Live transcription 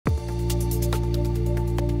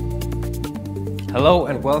Hello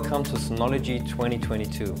and welcome to Synology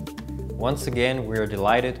 2022. Once again, we are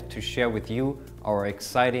delighted to share with you our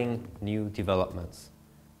exciting new developments.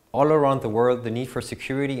 All around the world, the need for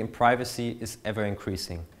security and privacy is ever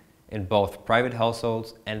increasing in both private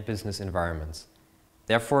households and business environments.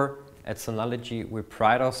 Therefore, at Synology, we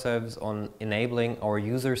pride ourselves on enabling our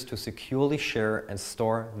users to securely share and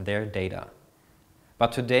store their data.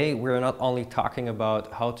 But today, we're not only talking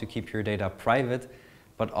about how to keep your data private,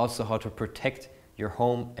 but also how to protect your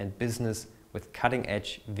home and business with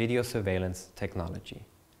cutting-edge video surveillance technology.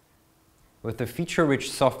 With the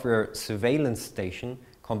feature-rich software Surveillance Station,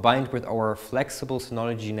 combined with our flexible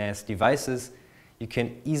Synology NAS devices, you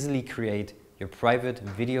can easily create your private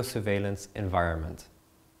video surveillance environment.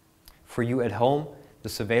 For you at home, the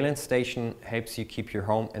Surveillance Station helps you keep your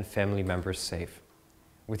home and family members safe.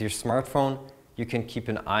 With your smartphone, you can keep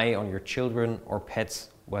an eye on your children or pets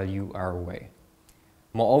while you are away.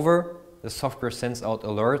 Moreover, the software sends out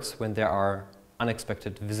alerts when there are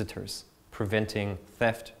unexpected visitors, preventing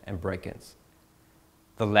theft and break-ins.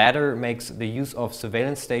 The latter makes the use of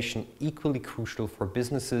Surveillance Station equally crucial for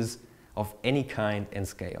businesses of any kind and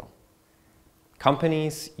scale.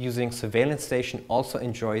 Companies using Surveillance Station also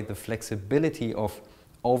enjoy the flexibility of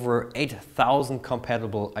over 8,000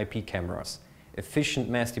 compatible IP cameras, efficient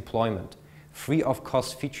mass deployment, free of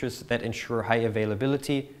cost features that ensure high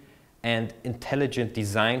availability, and intelligent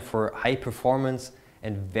design for high performance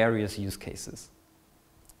and various use cases.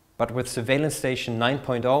 But with Surveillance Station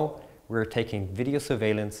 9.0, we're taking video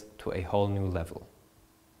surveillance to a whole new level.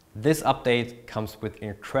 This update comes with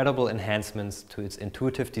incredible enhancements to its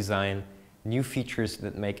intuitive design, new features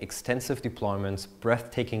that make extensive deployments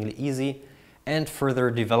breathtakingly easy, and further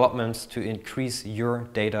developments to increase your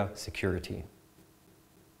data security.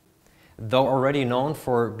 Though already known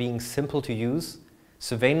for being simple to use,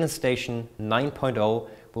 Surveillance Station 9.0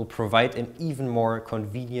 will provide an even more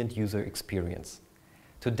convenient user experience.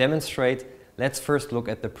 To demonstrate, let's first look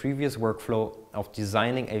at the previous workflow of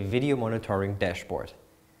designing a video monitoring dashboard.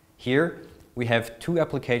 Here, we have two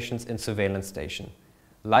applications in Surveillance Station,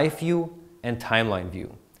 Live View and Timeline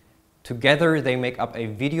View. Together, they make up a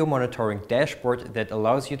video monitoring dashboard that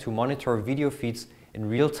allows you to monitor video feeds in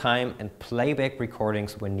real time and playback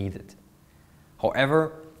recordings when needed.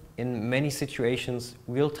 However, in many situations,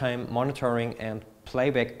 real-time monitoring and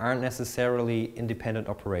playback aren't necessarily independent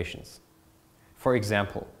operations. For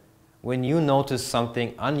example, when you notice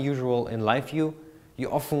something unusual in Live View,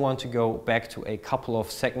 you often want to go back to a couple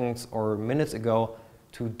of seconds or minutes ago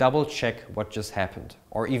to double-check what just happened,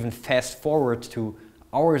 or even fast-forward to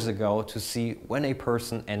hours ago to see when a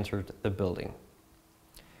person entered the building.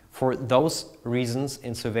 For those reasons,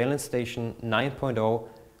 in Surveillance Station 9.0,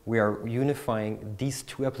 we are unifying these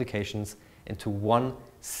two applications into one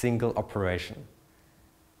single operation.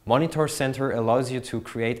 Monitor Center allows you to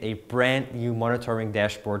create a brand new monitoring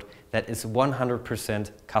dashboard that is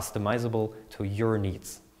 100% customizable to your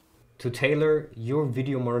needs. To tailor your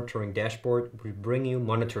video monitoring dashboard, we bring you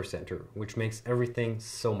Monitor Center, which makes everything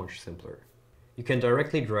so much simpler. You can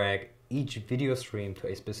directly drag each video stream to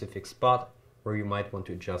a specific spot where you might want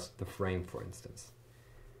to adjust the frame, for instance.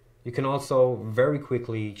 You can also very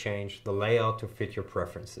quickly change the layout to fit your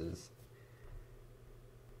preferences.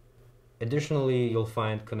 Additionally, you'll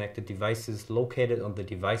find connected devices located on the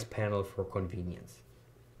device panel for convenience.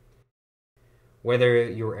 Whether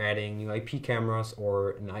you're adding new IP cameras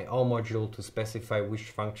or an I/O module to specify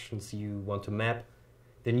which functions you want to map,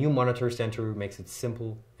 the new Monitor Center makes it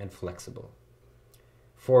simple and flexible.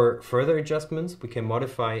 For further adjustments, we can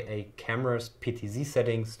modify a camera's PTZ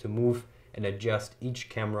settings to move and adjust each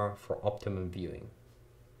camera for optimum viewing.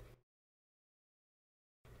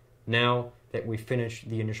 Now that we've finished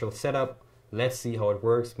the initial setup, let's see how it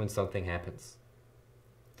works when something happens.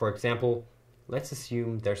 For example, let's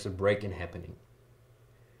assume there's a break-in happening.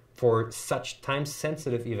 For such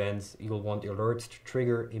time-sensitive events, you'll want alerts to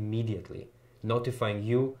trigger immediately, notifying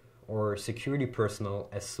you or security personnel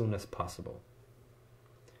as soon as possible.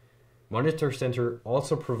 Monitor Center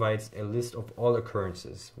also provides a list of all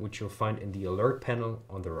occurrences, which you'll find in the alert panel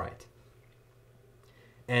on the right.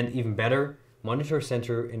 And even better, Monitor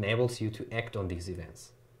Center enables you to act on these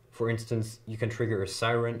events. For instance, you can trigger a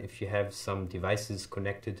siren if you have some devices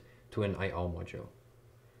connected to an I/O module.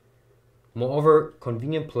 Moreover,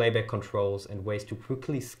 convenient playback controls and ways to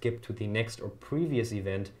quickly skip to the next or previous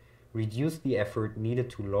event reduce the effort needed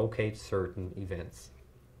to locate certain events.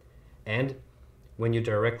 And when you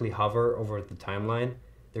directly hover over the timeline,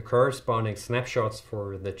 the corresponding snapshots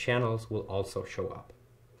for the channels will also show up.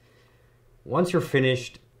 Once you're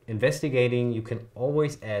finished investigating, you can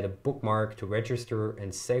always add a bookmark to register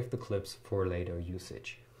and save the clips for later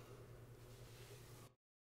usage.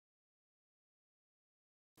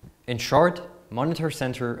 In short, Monitor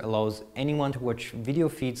Center allows anyone to watch video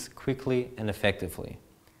feeds quickly and effectively,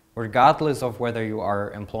 regardless of whether you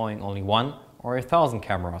are employing only 1 or 1,000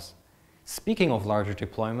 cameras. Speaking of larger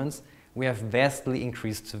deployments, we have vastly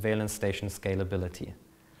increased surveillance station scalability.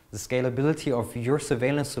 The scalability of your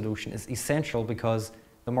surveillance solution is essential because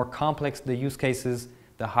the more complex the use cases,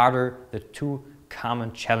 the harder the two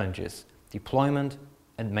common challenges, deployment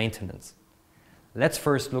and maintenance. Let's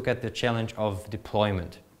first look at the challenge of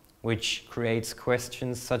deployment, which creates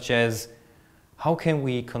questions such as how can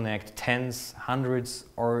we connect tens, hundreds,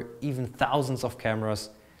 or even thousands of cameras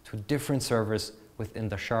to different servers within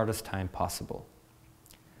the shortest time possible.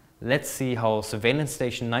 Let's see how Surveillance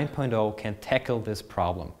Station 9.0 can tackle this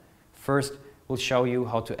problem. First, we'll show you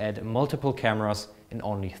how to add multiple cameras in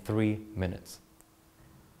only 3 minutes.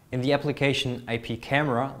 In the application IP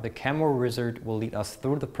Camera, the camera wizard will lead us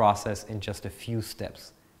through the process in just a few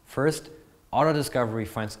steps. First, Auto Discovery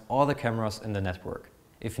finds all the cameras in the network.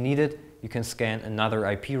 If needed, you can scan another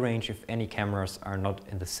IP range if any cameras are not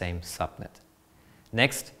in the same subnet.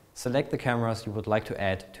 Next, select the cameras you would like to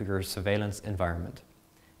add to your surveillance environment.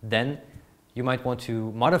 Then, you might want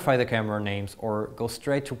to modify the camera names or go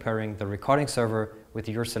straight to pairing the recording server with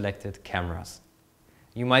your selected cameras.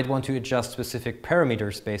 You might want to adjust specific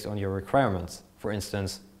parameters based on your requirements, for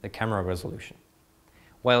instance, the camera resolution.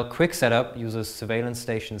 While Quick Setup uses Surveillance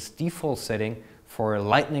Station's default setting for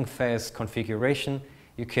lightning-fast configuration,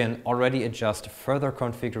 you can already adjust further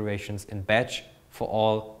configurations in batch for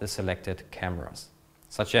all the selected cameras,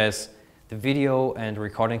 such as the video and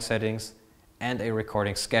recording settings and a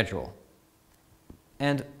recording schedule.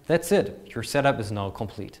 And that's it, your setup is now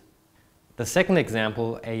complete. The second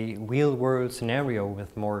example, a real-world scenario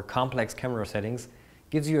with more complex camera settings,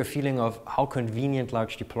 gives you a feeling of how convenient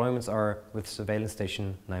large deployments are with Surveillance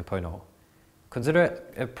Station 9.0. Consider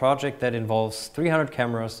a project that involves 300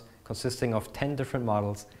 cameras consisting of 10 different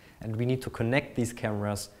models, and we need to connect these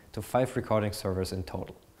cameras to 5 recording servers in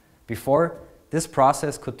total. Before, this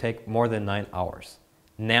process could take more than 9 hours.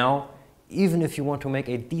 Now, even if you want to make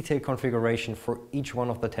a detailed configuration for each one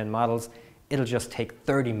of the 10 models, it'll just take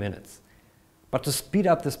 30 minutes. But to speed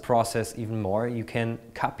up this process even more, you can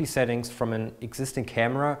copy settings from an existing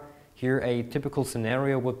camera. Here, a typical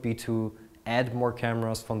scenario would be to add more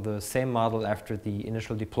cameras from the same model after the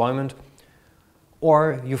initial deployment,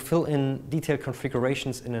 or you fill in detailed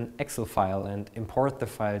configurations in an Excel file and import the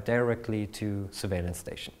file directly to Surveillance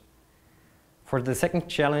Station. For the second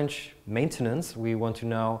challenge, maintenance, we want to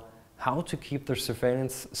know how to keep the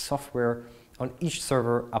surveillance software on each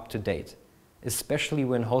server up to date, especially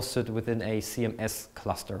when hosted within a CMS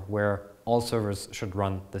cluster where all servers should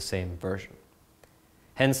run the same version.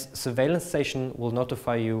 Hence, Surveillance Station will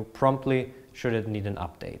notify you promptly should it need an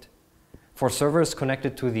update. For servers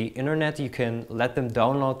connected to the internet, you can let them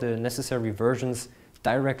download the necessary versions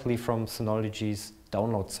directly from Synology's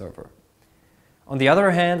download server. On the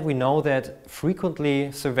other hand, we know that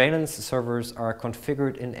frequently surveillance servers are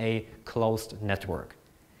configured in a closed network.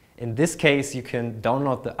 In this case, you can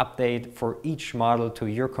download the update for each model to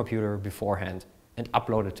your computer beforehand and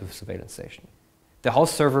upload it to Surveillance Station. The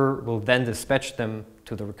host server will then dispatch them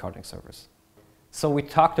to the recording servers. So we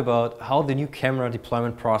talked about how the new camera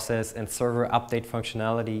deployment process and server update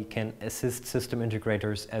functionality can assist system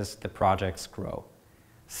integrators as the projects grow.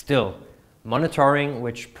 Still, monitoring,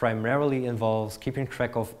 which primarily involves keeping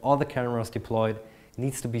track of all the cameras deployed,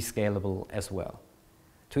 needs to be scalable as well.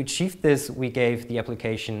 To achieve this, we gave the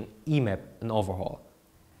application eMap an overhaul.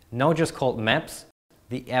 Now just called Maps,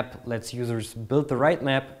 the app lets users build the right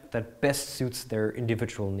map that best suits their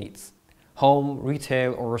individual needs. Home,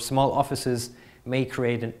 retail, or small offices may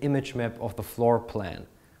create an image map of the floor plan.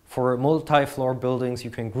 For multi-floor buildings, you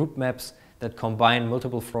can group maps that combine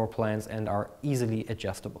multiple floor plans and are easily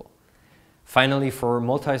adjustable. Finally, for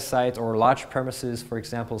multi-site or large premises, for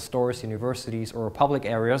example, stores, universities, or public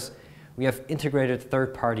areas, we have integrated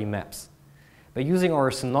third-party maps. By using our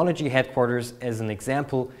Synology headquarters as an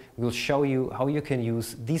example, we'll show you how you can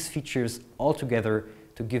use these features all together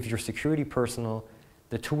to give your security personnel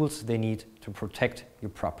the tools they need to protect your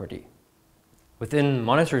property. Within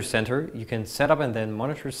Monitor Center, you can set up and then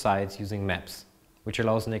monitor sites using maps, which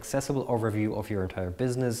allows an accessible overview of your entire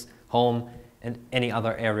business, home, and any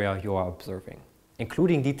other area you are observing,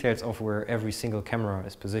 including details of where every single camera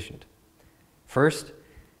is positioned. First,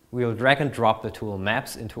 we will drag and drop the tool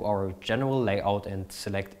Maps into our general layout and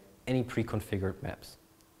select any pre-configured maps.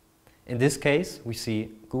 In this case, we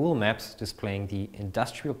see Google Maps displaying the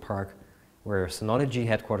industrial park where Synology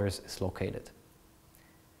headquarters is located.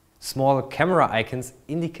 Small camera icons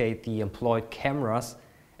indicate the employed cameras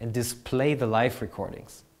and display the live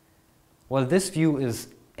recordings. While this view is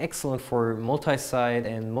excellent for multi-site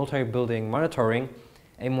and multi-building monitoring,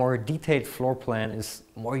 a more detailed floor plan is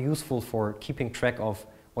more useful for keeping track of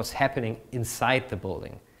what's happening inside the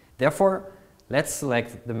building. Therefore, let's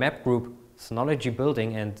select the map group Synology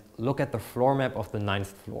Building and look at the floor map of the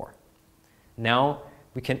 9th floor. Now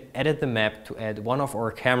we can edit the map to add one of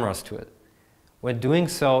our cameras to it. When doing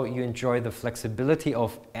so, you enjoy the flexibility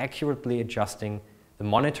of accurately adjusting the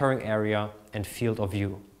monitoring area and field of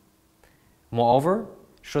view. Moreover,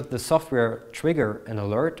 should the software trigger an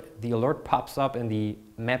alert, the alert pops up in the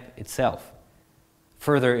map itself,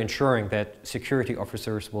 further ensuring that security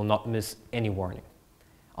officers will not miss any warning.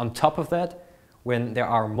 On top of that, when there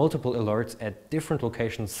are multiple alerts at different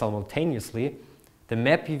locations simultaneously, the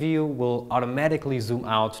map view will automatically zoom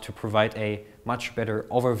out to provide a much better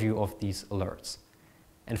overview of these alerts.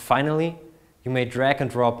 And finally, you may drag and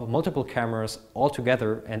drop multiple cameras all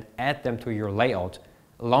together and add them to your layout,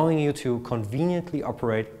 allowing you to conveniently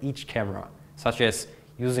operate each camera, such as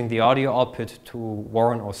using the audio output to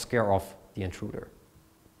warn or scare off the intruder.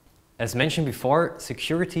 As mentioned before,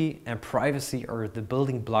 security and privacy are the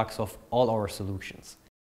building blocks of all our solutions.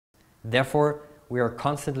 Therefore, we are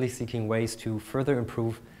constantly seeking ways to further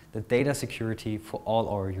improve the data security for all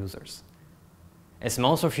our users. As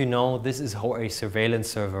most of you know, this is how a surveillance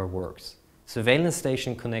server works. Surveillance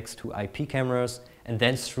station connects to IP cameras and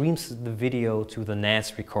then streams the video to the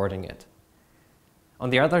NAS recording it. On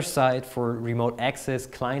the other side, for remote access,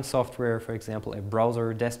 client software, for example a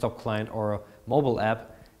browser, desktop client or a mobile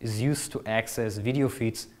app, is used to access video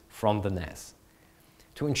feeds from the NAS.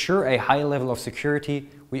 To ensure a high level of security,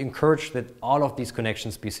 we encourage that all of these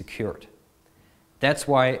connections be secured. That's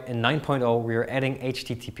why in 9.0 we are adding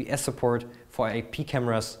HTTPS support for IP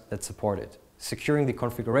cameras that support it, securing the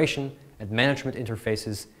configuration and management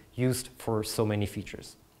interfaces used for so many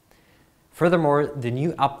features. Furthermore, the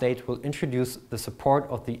new update will introduce the support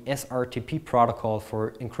of the SRTP protocol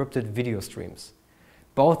for encrypted video streams.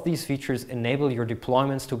 Both these features enable your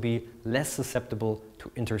deployments to be less susceptible to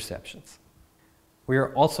interceptions. We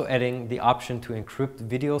are also adding the option to encrypt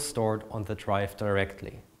video stored on the drive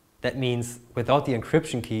directly. That means without the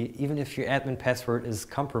encryption key, even if your admin password is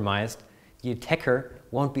compromised, the attacker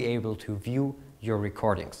won't be able to view your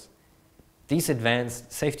recordings. These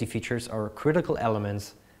advanced safety features are critical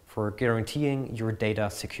elements for guaranteeing your data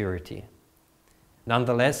security.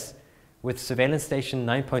 Nonetheless, with Surveillance Station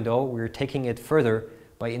 9.0, we are taking it further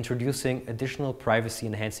by introducing additional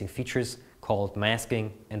privacy-enhancing features called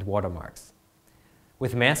masking and watermarks.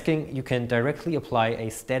 With masking, you can directly apply a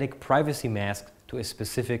static privacy mask to a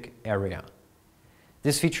specific area.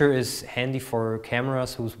 This feature is handy for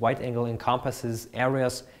cameras whose wide angle encompasses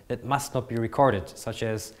areas that must not be recorded, such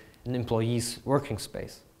as an employee's working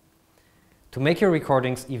space. To make your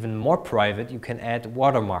recordings even more private, you can add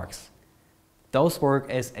watermarks. Those work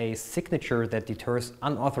as a signature that deters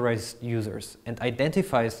unauthorized users and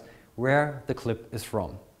identifies where the clip is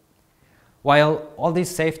from. While all these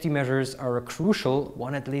safety measures are crucial,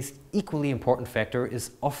 one at least equally important factor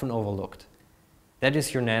is often overlooked. That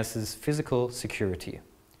is your NAS's physical security,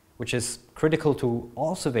 which is critical to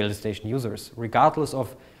all surveillance station users, regardless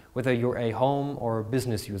of whether you're a home or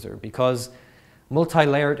business user, because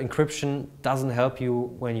multi-layered encryption doesn't help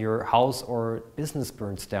you when your house or business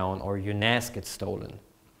burns down or your NAS gets stolen.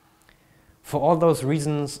 For all those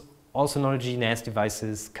reasons, all Synology NAS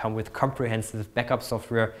devices come with comprehensive backup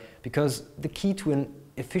software because the key to an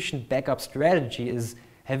efficient backup strategy is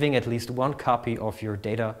having at least one copy of your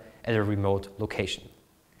data at a remote location.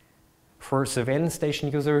 For surveillance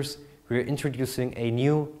station users, we are introducing a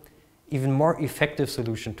new, even more effective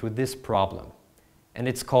solution to this problem, and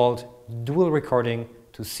it's called dual recording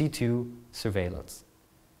to C2 surveillance.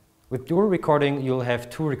 With dual recording, you'll have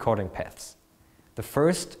two recording paths. The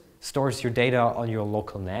first stores your data on your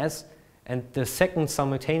local NAS, and the second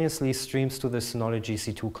simultaneously streams to the Synology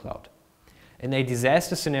C2 cloud. In a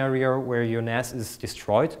disaster scenario where your NAS is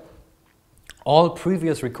destroyed, all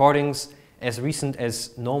previous recordings as recent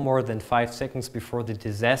as no more than 5 seconds before the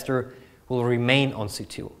disaster will remain on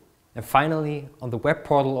C2. And finally, on the web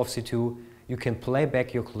portal of C2, you can play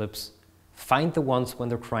back your clips, find the ones when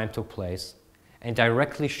the crime took place, and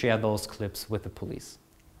directly share those clips with the police.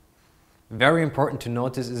 Very important to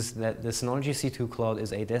notice is that the Synology C2 Cloud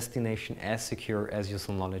is a destination as secure as your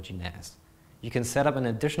Synology NAS. You can set up an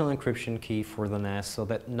additional encryption key for the NAS so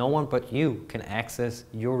that no one but you can access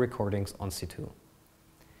your recordings on C2.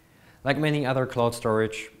 Like many other cloud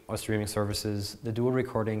storage or streaming services, the dual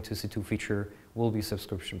recording to C2 feature will be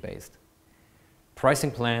subscription-based.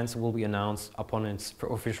 Pricing plans will be announced upon its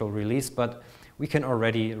official release, but we can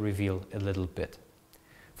already reveal a little bit.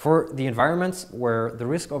 For the environments where the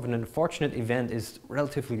risk of an unfortunate event is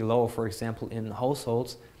relatively low, for example in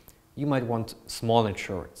households, you might want small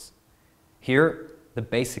insurance. Here, the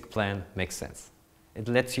basic plan makes sense. It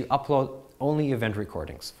lets you upload only event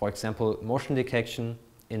recordings, for example motion detection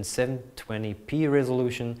in 720p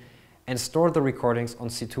resolution, and store the recordings on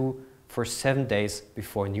C2 for 7 days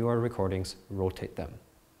before newer recordings rotate them.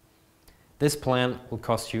 This plan will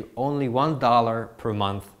cost you only $1 per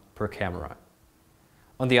month per camera.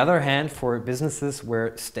 On the other hand, for businesses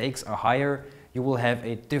where stakes are higher, you will have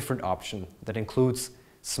a different option that includes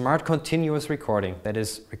smart continuous recording, that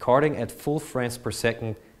is, recording at full frames per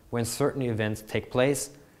second when certain events take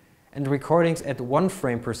place, and recordings at 1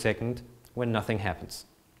 frame per second when nothing happens.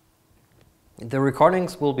 The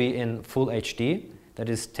recordings will be in full HD, that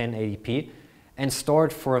is 1080p, and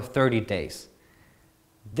stored for 30 days.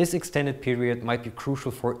 This extended period might be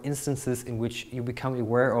crucial for instances in which you become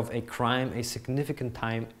aware of a crime a significant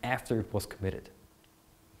time after it was committed.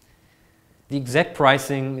 The exact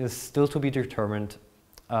pricing is still to be determined.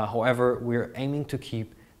 However, we're aiming to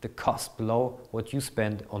keep the cost below what you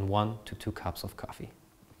spend on 1 to 2 cups of coffee.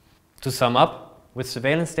 To sum up, with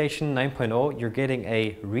Surveillance Station 9.0, you're getting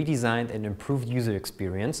a redesigned and improved user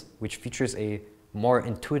experience, which features a more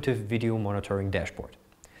intuitive video monitoring dashboard,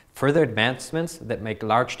 further advancements that make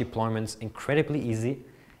large deployments incredibly easy,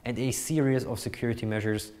 and a series of security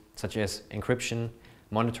measures such as encryption,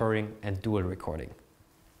 monitoring, and dual recording.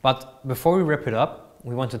 But before we wrap it up,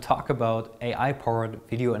 we want to talk about AI-powered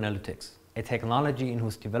video analytics, a technology in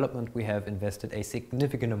whose development we have invested a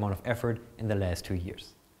significant amount of effort in the last 2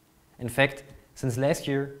 years. In fact, since last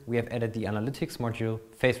year, we have added the analytics module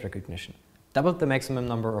face recognition, doubled the maximum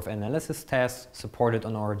number of analysis tasks supported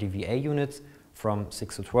on our DVA units from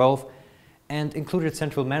 6 to 12, and included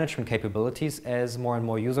central management capabilities as more and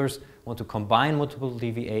more users want to combine multiple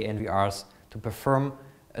DVA NVRs to perform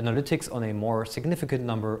analytics on a more significant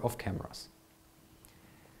number of cameras.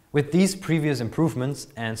 With these previous improvements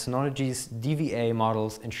and Synology's DVA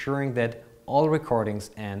models ensuring that all recordings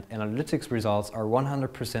and analytics results are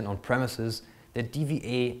 100% on premises, the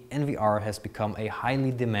DVA NVR has become a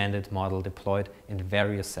highly demanded model deployed in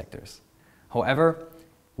various sectors. However,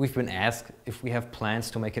 we've been asked if we have plans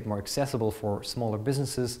to make it more accessible for smaller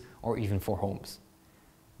businesses or even for homes.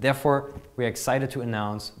 Therefore, we are excited to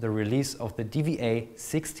announce the release of the DVA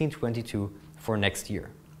 1622 for next year.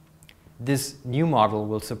 This new model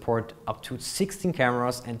will support up to 16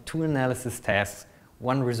 cameras and 2 analysis tasks,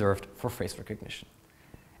 1 reserved for face recognition.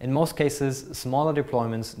 In most cases, smaller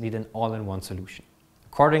deployments need an all-in-one solution.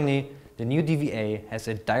 Accordingly, the new DVA has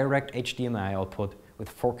a direct HDMI output with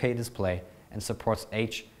 4K display and supports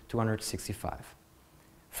H.265.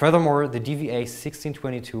 Furthermore, the DVA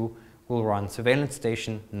 1622 will run Surveillance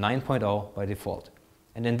Station 9.0 by default.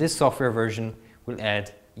 And in this software version, we'll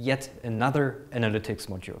add yet another analytics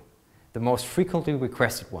module, the most frequently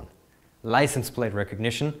requested one, license plate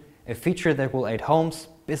recognition, a feature that will aid homes,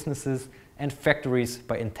 businesses, and factories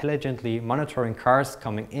by intelligently monitoring cars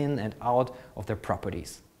coming in and out of their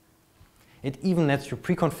properties. It even lets you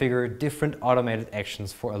pre-configure different automated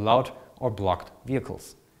actions for allowed or blocked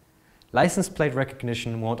vehicles. License plate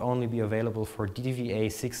recognition won't only be available for DVA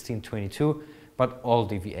 1622, but all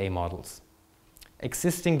DVA models.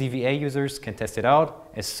 Existing DVA users can test it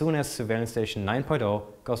out as soon as Surveillance Station 9.0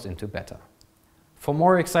 goes into beta. For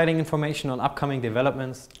more exciting information on upcoming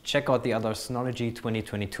developments, check out the other Synology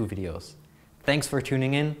 2022 videos. Thanks for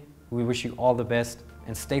tuning in, we wish you all the best,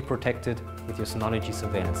 and stay protected with your Synology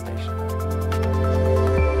Surveillance Station.